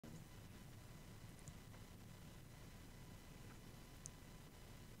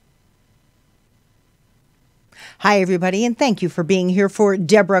Hi, everybody, and thank you for being here for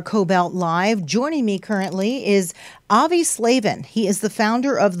Deborah Kobylt Live. Joining me currently is Avi Slavin. He is the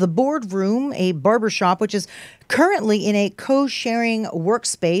founder of the Bôrd Room, a barbershop, which is currently in a co-sharing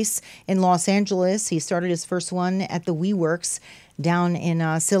workspace in Los Angeles. He started his first one at the WeWorks down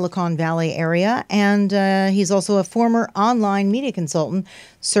in Silicon Valley area, and he's also a former online media consultant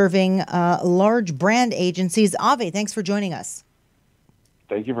serving large brand agencies. Avi, thanks for joining us.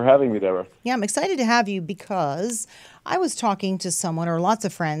 Thank you for having me, Deborah. Yeah, I'm excited to have you because I was talking to someone or lots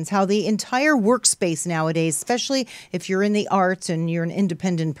of friends how the entire workspace nowadays, especially if you're in the arts and you're an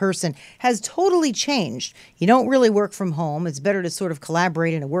independent person, has totally changed. You don't really work from home. It's better to sort of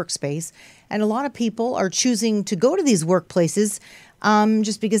collaborate in a workspace. And a lot of people are choosing to go to these workplaces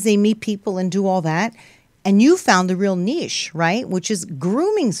just because they meet people and do all that. And you found the real niche, right? Which is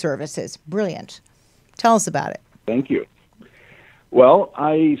grooming services. Brilliant. Tell us about it. Thank you. Well,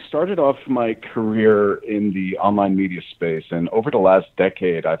 I started off my career in the online media space, and over the last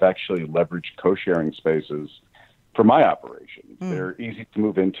decade, I've actually leveraged co-sharing spaces for my operations. They're easy to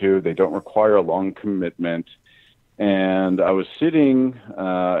move into. They don't require a long commitment. And I was sitting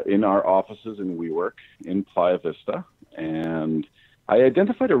in our offices in WeWork in Playa Vista, and I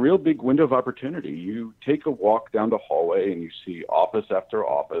identified a real big window of opportunity. You take a walk down the hallway, and you see office after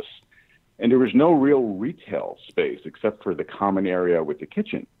office. And there was no real retail space except for the common area with the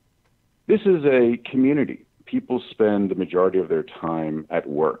kitchen. This is a community. People spend the majority of their time at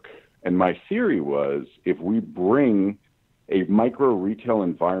work. And my theory was, if we bring a micro retail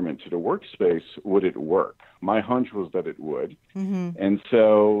environment to the workspace, would it work? My hunch was that it would. And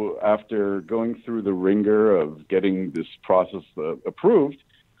so after going through the ringer of getting this process approved,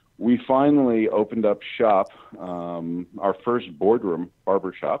 we finally opened up shop, our first boardroom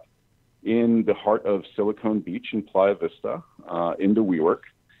barbershop, in the heart of Silicon Beach in Playa Vista, in the WeWork.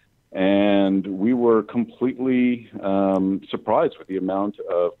 And we were completely surprised with the amount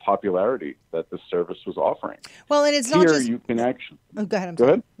of popularity that the service was offering. Well, and it's not just... you can actually... Oh, go ahead. I'm Go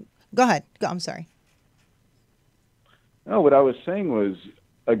sorry. ahead. Go ahead. I'm sorry. No, what I was saying was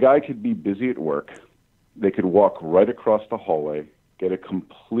a guy could be busy at work. They could walk right across the hallway, get a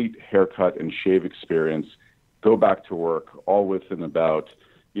complete haircut and shave experience, go back to work, all within about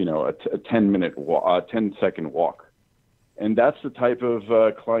a 10-second walk. And that's the type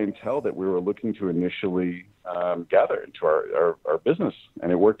of clientele that we were looking to initially gather into our business. And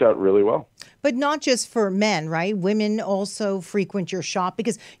it worked out really well. But not just for men, right? Women also frequent your shop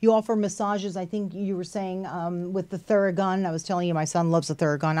because you offer massages. I think you were saying with the Theragun. I was telling you my son loves the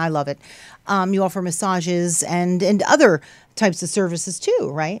Theragun. I love it. You offer massages and other types of services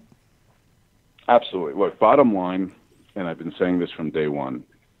too, right? Absolutely. Look, bottom line, and I've been saying this from day one,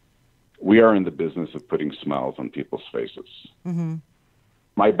 we are in the business of putting smiles on people's faces.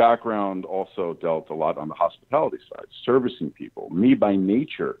 My background also dealt a lot on the hospitality side, servicing people. Me, by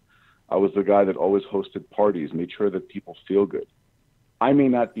nature, I was the guy that always hosted parties, made sure that people feel good. I may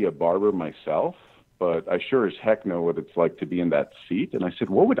not be a barber myself, but I sure as heck know what it's like to be in that seat. And I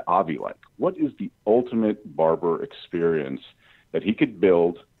said, what would Avi like? What is the ultimate barber experience that he could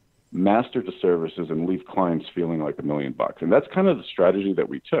build, master the services, and leave clients feeling like $1 million? And that's kind of the strategy that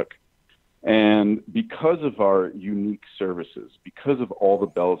we took. And because of our unique services, because of all the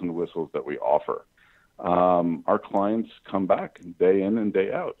bells and whistles that we offer, our clients come back day in and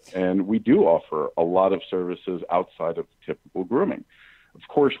day out. And we do offer a lot of services outside of typical grooming. Of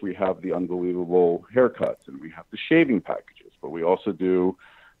course, we have the unbelievable haircuts and we have the shaving packages, but we also do,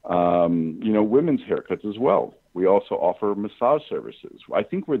 women's haircuts as well. We also offer massage services. I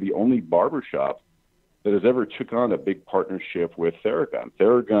think we're the only barbershop that has ever took on a big partnership with Theragun.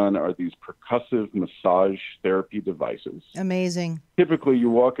 Theragun are these percussive massage therapy devices. Amazing. Typically,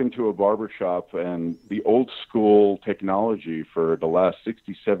 you walk into a barbershop and the old school technology for the last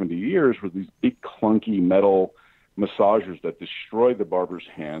 60, 70 years were these big clunky metal massagers that destroyed the barber's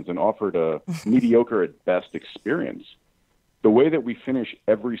hands and offered a mediocre at best experience. The way that we finish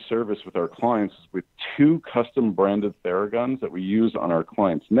every service with our clients is with 2 custom branded Theraguns that we use on our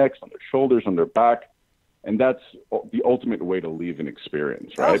clients' necks, on their shoulders, on their back. And that's the ultimate way to leave an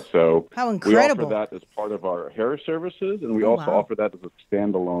experience, right? Oh, how incredible. We offer that as part of our hair services, and we also offer that as a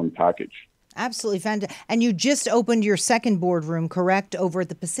standalone package. Absolutely fantastic. And you just opened your second boardroom, correct, over at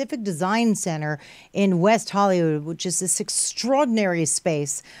the Pacific Design Center in West Hollywood, which is this extraordinary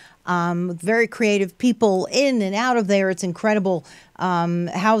space. Very creative people in and out of there. It's incredible.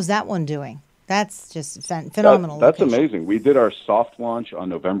 How's that one doing? That's just phenomenal. That's amazing. We did our soft launch on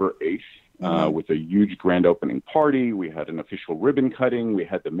November 8th. With a huge grand opening party. We had an official ribbon cutting. We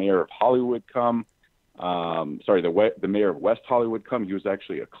had the mayor of Hollywood come. The mayor of West Hollywood come. He was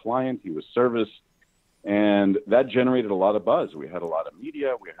actually a client. He was serviced. And that generated a lot of buzz. We had a lot of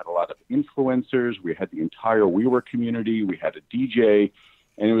media. We had a lot of influencers. We had the entire WeWork community. We had a DJ.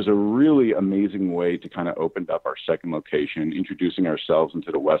 And it was a really amazing way to kind of open up our second location, introducing ourselves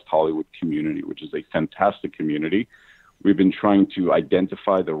into the West Hollywood community, which is a fantastic community. We've been trying to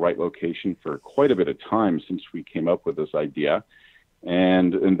identify the right location for quite a bit of time since we came up with this idea.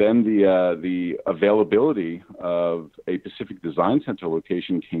 And then the availability of a Pacific Design Center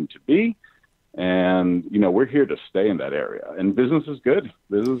location came to be. And, we're here to stay in that area. And business is good.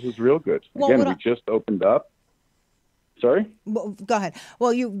 Business is real good. Well, Again, we just opened up. Sorry? Well, go ahead.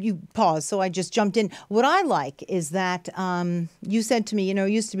 Well, you paused, so I just jumped in. What I like is that you said to me, it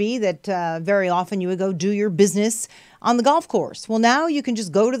used to be that very often you would go do your business on the golf course. Well, now you can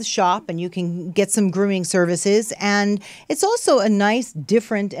just go to the shop and you can get some grooming services. And it's also a nice,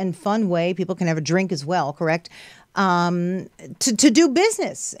 different, and fun way. People can have a drink as well, correct? To do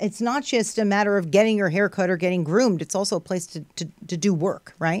business. It's not just a matter of getting your hair cut or getting groomed. It's also a place to do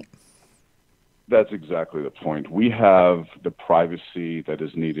work, right? That's exactly the point. We have the privacy that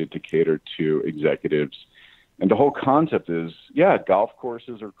is needed to cater to executives. And the whole concept is, golf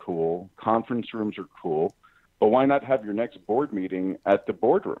courses are cool, conference rooms are cool, but why not have your next board meeting at the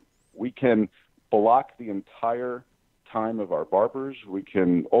Bôrd Room? We can block the entire time of our barbers. We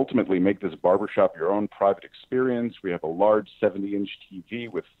can ultimately make this barbershop your own private experience. We have a large 70-inch TV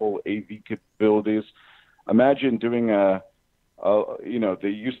with full AV capabilities. Imagine doing they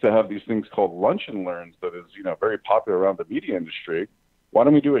used to have these things called lunch and learns that is, very popular around the media industry. Why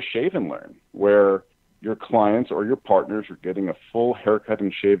don't we do a shave and learn where your clients or your partners are getting a full haircut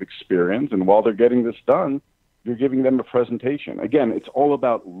and shave experience, and while they're getting this done, you're giving them a presentation. Again, it's all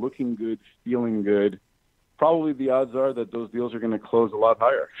about looking good, feeling good. Probably the odds are that those deals are going to close a lot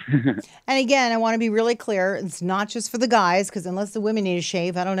higher. And again, I want to be really clear. It's not just for the guys, because unless the women need a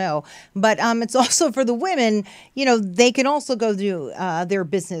shave, I don't know. But it's also for the women. They can also go do their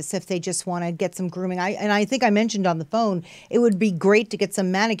business if they just want to get some grooming. I think I mentioned on the phone, it would be great to get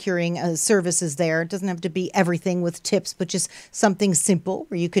some manicuring services there. It doesn't have to be everything with tips, but just something simple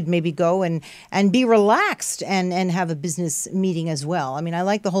where you could maybe go and be relaxed and have a business meeting as well. I mean, I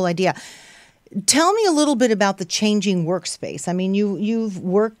like the whole idea. Tell me a little bit about the changing workspace. I mean, you've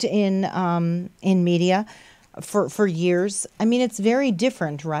worked in media for years. I mean, it's very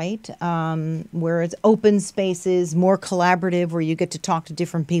different, right? Where it's open spaces, more collaborative, where you get to talk to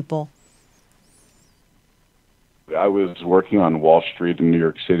different people. I was working on Wall Street in New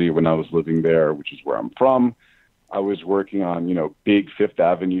York City when I was living there, which is where I'm from. I was working on, big Fifth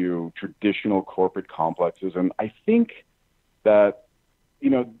Avenue, traditional corporate complexes. And I think that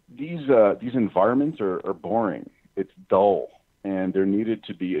these environments are boring. It's dull, and there needed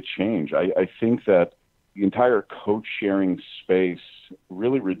to be a change. I think that the entire coach-sharing space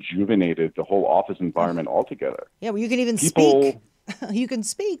really rejuvenated the whole office environment altogether. Yeah, well, you can even speak. You can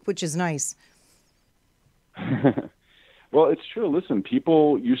speak, which is nice. Well, it's true. Listen,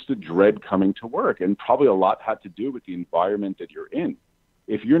 people used to dread coming to work, and probably a lot had to do with the environment that you're in.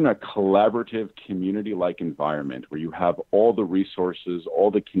 If you're in a collaborative community-like environment where you have all the resources, all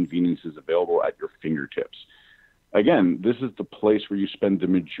the conveniences available at your fingertips, again, this is the place where you spend the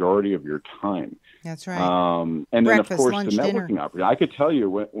majority of your time. That's right. And Breakfast, then, of course, lunch, the networking dinner. opportunity. I could tell you,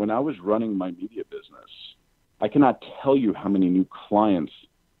 when I was running my media business, I cannot tell you how many new clients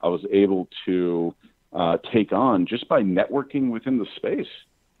I was able to take on just by networking within the space.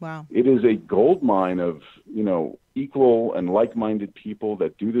 Wow. It is a gold mine of, equal and like-minded people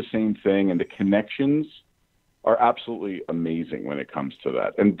that do the same thing, and the connections are absolutely amazing when it comes to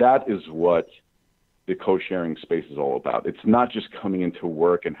that. And that is what the co-sharing space is all about. It's not just coming into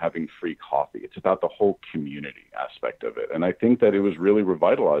work and having free coffee. It's about the whole community aspect of it. And I think that it was really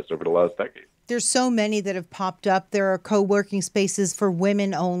revitalized over the last decade. There's so many that have popped up. There are co-working spaces for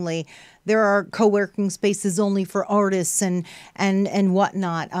women only. There are co-working spaces only for artists and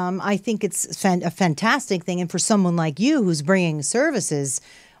whatnot. I think it's a fantastic thing. And for someone like you who's bringing services,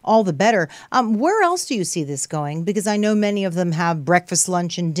 all the better. Where else do you see this going? Because I know many of them have breakfast,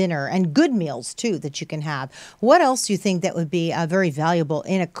 lunch, and dinner, and good meals, too, that you can have. What else do you think that would be very valuable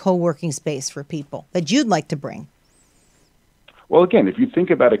in a co-working space for people that you'd like to bring? Well, again, if you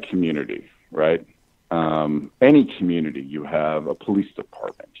think about a community, right? Any community, you have a police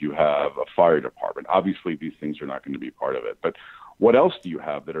department, you have a fire department. Obviously, these things are not going to be part of it. But what else do you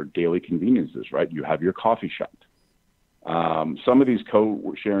have that are daily conveniences, right? You have your coffee shop. Some of these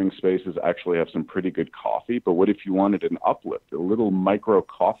co-sharing spaces actually have some pretty good coffee, but what if you wanted an uplift? A little micro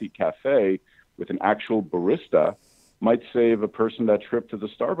coffee cafe with an actual barista might save a person that trip to the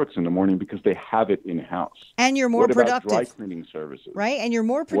Starbucks in the morning because they have it in-house. And you're more productive. What about dry cleaning services? Right, and you're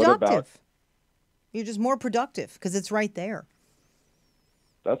more productive. You're just more productive because it's right there.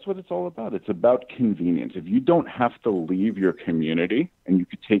 That's what it's all about. It's about convenience. If you don't have to leave your community and you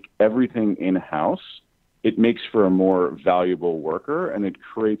could take everything in-house, it makes for a more valuable worker and it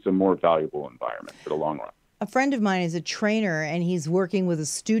creates a more valuable environment for the long run. A friend of mine is a trainer, and he's working with a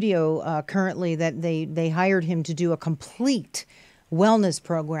studio currently that they hired him to do a complete wellness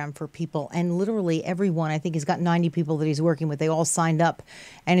program for people. And literally everyone, I think he's got 90 people that he's working with, they all signed up.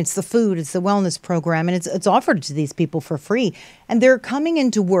 And it's the food, it's the wellness program, and it's offered to these people for free. And they're coming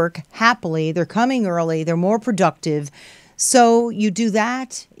into work happily, they're coming early, they're more productive. So you do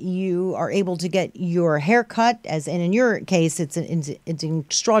that, you are able to get your hair cut, and in your case, it's an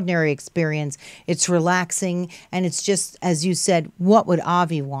extraordinary experience. It's relaxing, and it's just, as you said, what would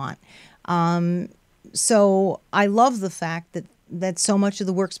Avi want? So I love the fact that so much of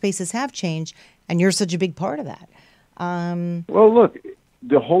the workspaces have changed, and you're such a big part of that. Well, look,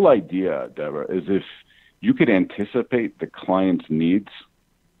 the whole idea, Deborah, is if you could anticipate the client's needs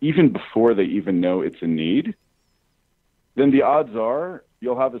even before they even know it's a need, then the odds are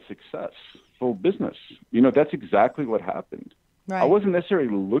you'll have a successful business. That's exactly what happened. Right. I wasn't necessarily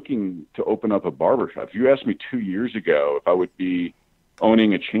looking to open up a barbershop. If you asked me 2 years ago if I would be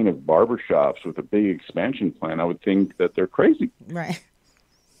owning a chain of barbershops with a big expansion plan, I would think that they're crazy. Right.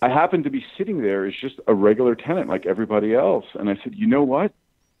 I happened to be sitting there as just a regular tenant like everybody else. And I said, you know what?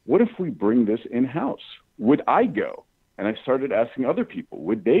 What if we bring this in-house? Would I go? And I started asking other people,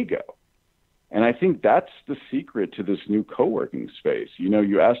 would they go? And I think that's the secret to this new co-working space.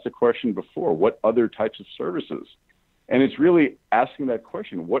 You asked a question before, what other types of services? And it's really asking that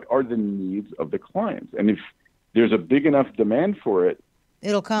question, what are the needs of the clients? And if there's a big enough demand for it,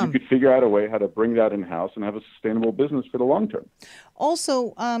 it'll come. You could figure out a way how to bring that in-house and have a sustainable business for the long term.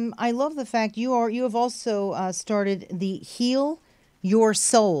 Also, I love the fact you have also started the Heal Your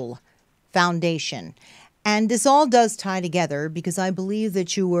Soul Foundation. And this all does tie together because I believe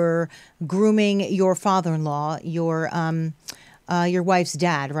that you were grooming your father-in-law, your wife's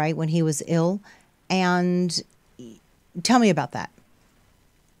dad, right, when he was ill. And tell me about that.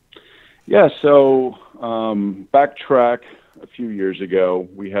 Yeah, so backtrack a few years ago,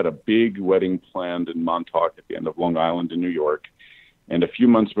 we had a big wedding planned in Montauk at the end of Long Island in New York. And a few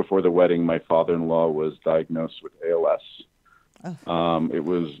months before the wedding, my father-in-law was diagnosed with ALS. It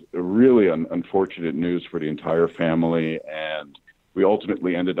was really unfortunate news for the entire family, and we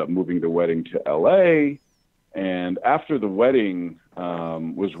ultimately ended up moving the wedding to LA. And after the wedding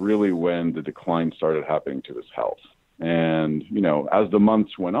was really when the decline started happening to his health. And, as the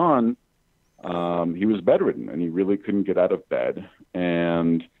months went on, he was bedridden and he really couldn't get out of bed.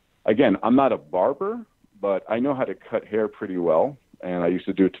 And again, I'm not a barber, but I know how to cut hair pretty well. And I used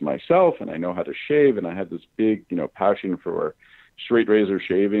to do it to myself, and I know how to shave. And I had this big, passion for straight razor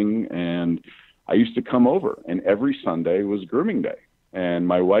shaving. And I used to come over, and every Sunday was grooming day. And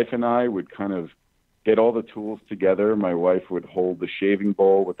my wife and I would kind of get all the tools together. My wife would hold the shaving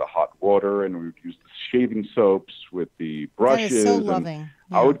bowl with the hot water, and we would use the shaving soaps with the brushes. That is so loving.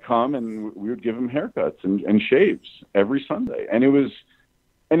 Yeah. I would come, and we would give him haircuts and shaves every Sunday. And it was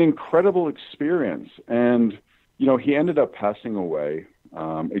an incredible experience. And he ended up passing away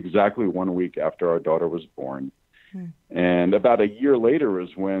exactly 1 week after our daughter was born. And about a year later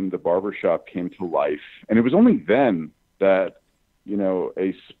was when the barbershop came to life. And it was only then that,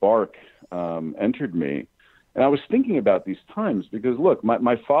 a spark entered me. And I was thinking about these times because, look,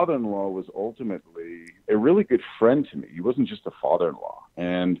 my father-in-law was ultimately a really good friend to me. He wasn't just a father-in-law.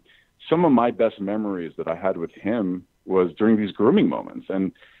 And some of my best memories that I had with him was during these grooming moments.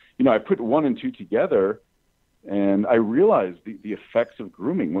 And, I put one and two together, and I realized the effects of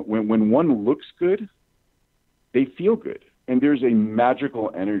grooming. When one looks good, they feel good. And there's a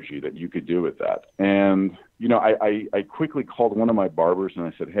magical energy that you could do with that. And, I quickly called one of my barbers and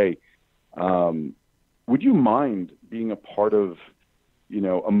I said, hey, would you mind being a part of,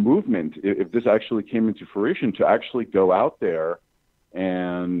 a movement, if this actually came into fruition, to actually go out there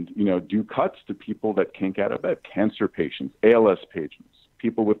and, do cuts to people that can't get out of bed, cancer patients, ALS patients,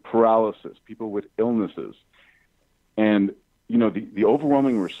 people with paralysis, people with illnesses. And, the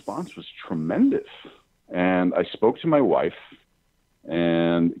overwhelming response was tremendous. And I spoke to my wife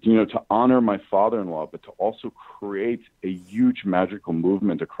and, to honor my father-in-law, but to also create a huge magical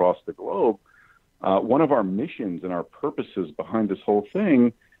movement across the globe. One of our missions and our purposes behind this whole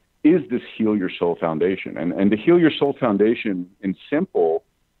thing is this Heal Your Soul Foundation. And the Heal Your Soul Foundation, in simple,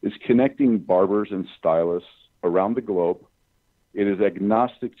 is connecting barbers and stylists around the globe. It is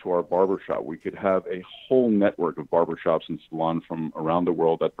agnostic to our barbershop. We could have a whole network of barbershops and salons from around the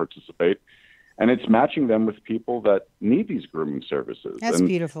world that participate. and it's matching them with people that need these grooming services. That's and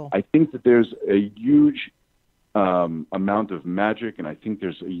beautiful. I think that there's a huge amount of magic, and I think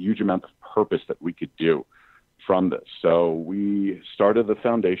there's a huge amount of purpose that we could do from this. So we started the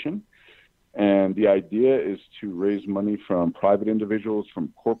foundation, and the idea is to raise money from private individuals,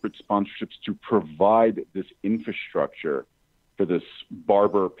 from corporate sponsorships, to provide this infrastructure for this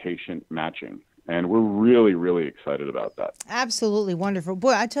barber-patient matching. And we're really, really excited about that. Absolutely wonderful.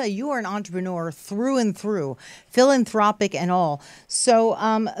 Boy, I tell you, you are an entrepreneur through and through, philanthropic and all. So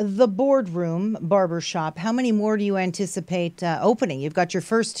the Bôrd Room Barbershop, how many more do you anticipate opening? You've got your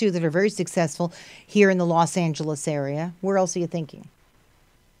first two that are very successful here in the Los Angeles area. Where else are you thinking?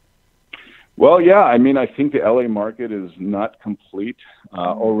 Well, yeah, I mean, I think the LA market is not complete.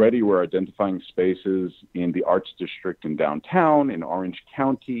 Already we're identifying spaces in the Arts District in downtown, in Orange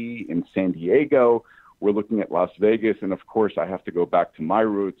County, in San Diego. We're looking at Las Vegas. And of course, I have to go back to my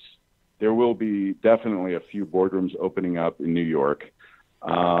roots. There will be definitely a few boardrooms opening up in New York.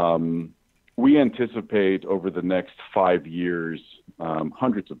 We anticipate over the next 5 years,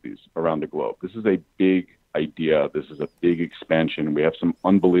 hundreds of these around the globe. This is a big idea. This is a big expansion. We have some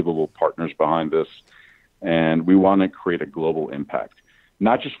unbelievable partners behind this, and we want to create a global impact,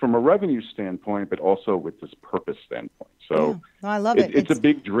 not just from a revenue standpoint, but also with this purpose standpoint. So I love it. It's a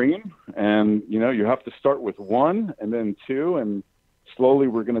big dream, and you have to start with one and then two, and slowly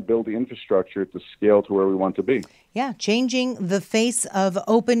we're going to build the infrastructure to scale to where we want to be. Yeah, changing the face of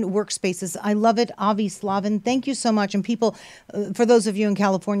open workspaces. I love it. Avi Slavin, thank you so much. And people, for those of you in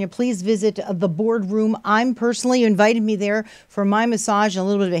California, please visit the Bôrd Room. I'm personally, you invited me there for my massage and a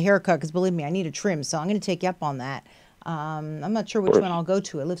little bit of a haircut because believe me, I need a trim. So I'm going to take you up on that. I'm not sure which one I'll go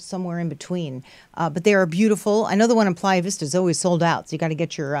to. I live somewhere in between, but they are beautiful. I know the one in Playa Vista is always sold out, so you got to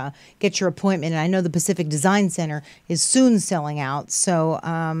get your appointment. And I know the Pacific Design Center is soon selling out. So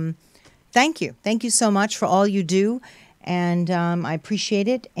thank you so much for all you do, and I appreciate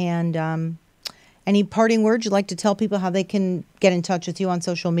it. And any parting words you'd like to tell people how they can get in touch with you on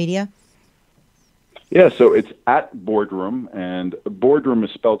social media? Yeah, so it's at Bôrd Room, and Bôrd Room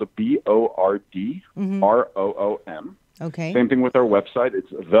is spelled BORDROOM. Okay. Same thing with our website.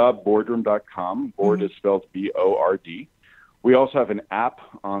 It's thebordroom.com. Bôrd is spelled BORD. We also have an app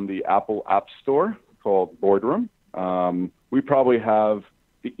on the Apple App Store called Bôrd Room. We probably have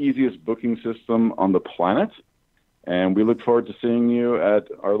the easiest booking system on the planet, and we look forward to seeing you at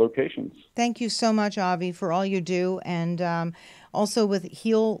our locations. Thank you so much, Avi, for all you do, and also with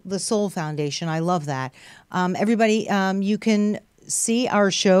Heal the Soul Foundation. I love that. Everybody, you can see our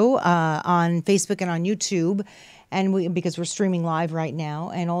show on Facebook and on YouTube, and because we're streaming live right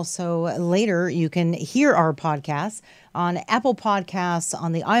now. And also later, you can hear our podcasts on Apple Podcasts,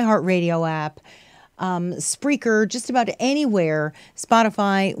 on the iHeartRadio app, Spreaker, just about anywhere,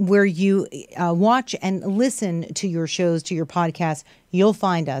 Spotify, where you watch and listen to your shows, to your podcasts, you'll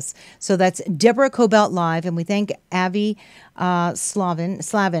find us. So that's Deborah Kobylt Live, and we thank Avi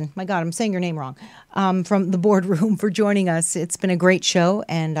Slavin, my God, I'm saying your name wrong, from the Bôrd Room for joining us. It's been a great show,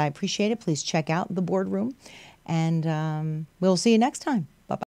 and I appreciate it. Please check out the Bôrd Room, and we'll see you next time.